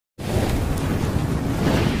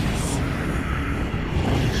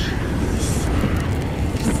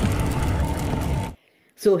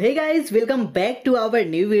So hey guys, welcome back to our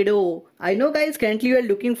new video. I know guys, currently you are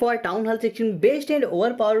looking for Town Hall 16 best and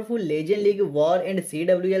overpowerful Legend League War and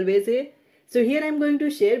CWL base. So here I am going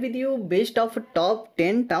to share with you best of top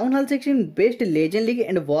 10 Town Hall 16 best Legend League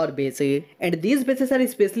and War base. And these bases are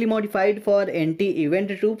specially modified for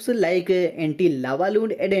anti-event troops like anti-lava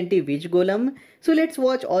loon and anti-witch golem. So let's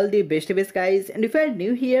watch all the best base guys. And if you are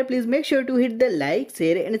new here, please make sure to hit the like,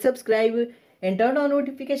 share and subscribe and turn on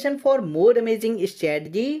notification for more amazing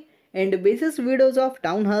strategy and basis videos of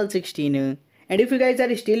Town Hall 16. And if you guys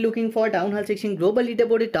are still looking for Town Hall 16 global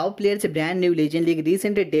leaderboard top players brand new Legend League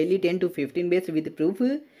recent daily 10 to 15 base with proof,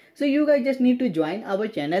 so you guys just need to join our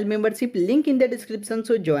channel membership link in the description.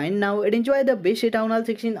 So join now and enjoy the best Town Hall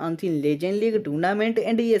 16 until Legend League tournament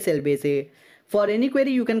and ESL base. For any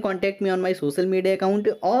query you can contact me on my social media account,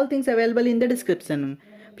 all things available in the description.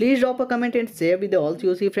 Please drop a comment and share with all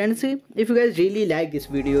COC friends if you guys really like this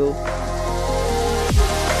video.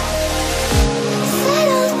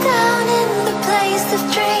 Settle down in the place of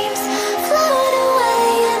dreams, float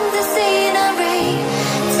away in the scenery.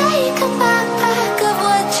 Take a backpack of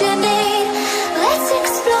what you need. Let's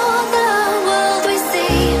explore the world we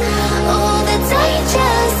see. All the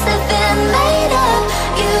dangers have been made up.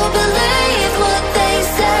 You believe what they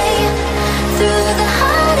say. Through the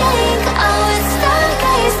heartache, our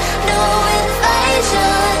stargaze, no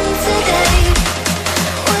invasion today.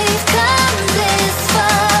 We've come this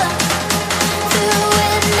far, through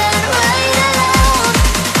wind and rain alone.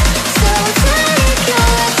 So take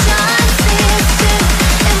your chances to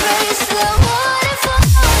embrace the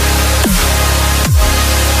waterfall.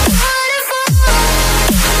 Waiting for time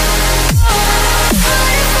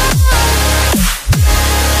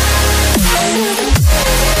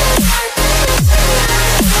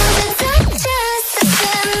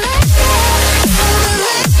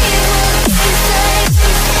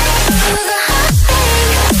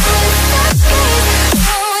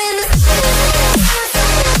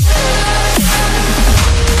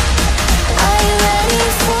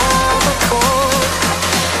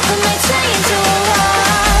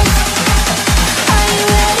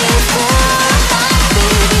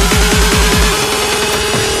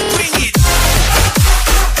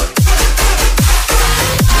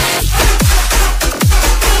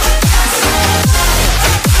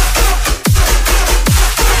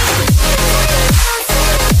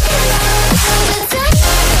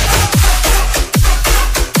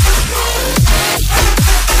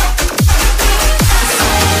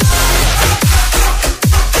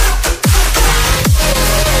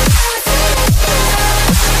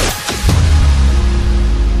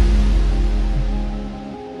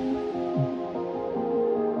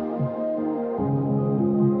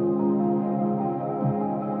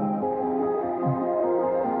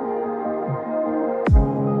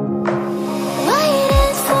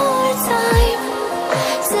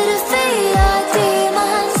to defeat our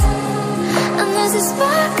demons, and there's a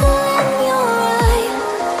sparkle in your eye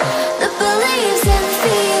that believes in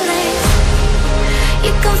feelings.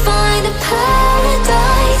 You can find a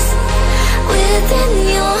paradise within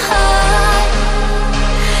your heart.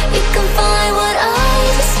 You can find what I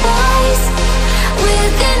despise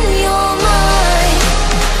within your mind.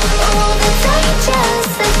 All the dangers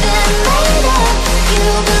have been made up. You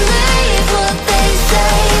believe what they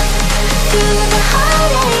say. Through the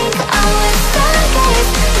heartache, our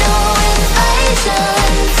stargaze, no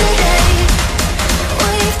invasion today.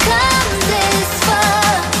 We've come this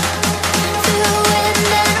far, through wind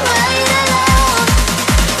and rain alone.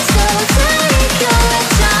 So take your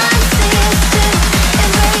chances to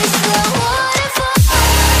embrace the waterfall.